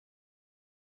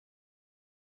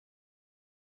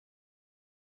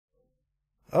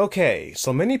Okay,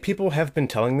 so many people have been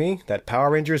telling me that Power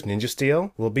Rangers Ninja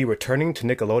Steel will be returning to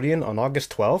Nickelodeon on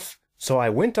August 12th, so I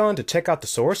went on to check out the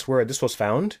source where this was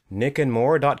found,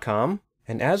 nickandmore.com,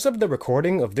 and as of the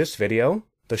recording of this video,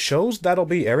 the shows that'll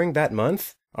be airing that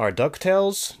month are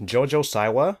DuckTales, JoJo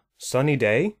Siwa, Sunny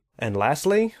Day, and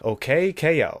lastly, OK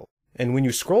And when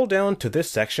you scroll down to this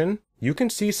section, you can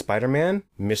see Spider-Man,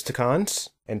 Mysticons,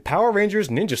 and Power Rangers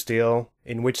Ninja Steel,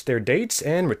 in which their dates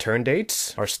and return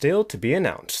dates are still to be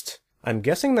announced. I'm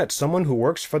guessing that someone who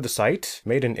works for the site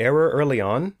made an error early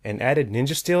on and added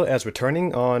Ninja Steel as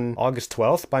returning on August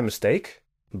 12th by mistake,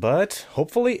 but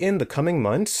hopefully in the coming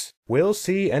months, we'll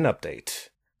see an update.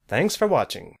 Thanks for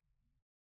watching.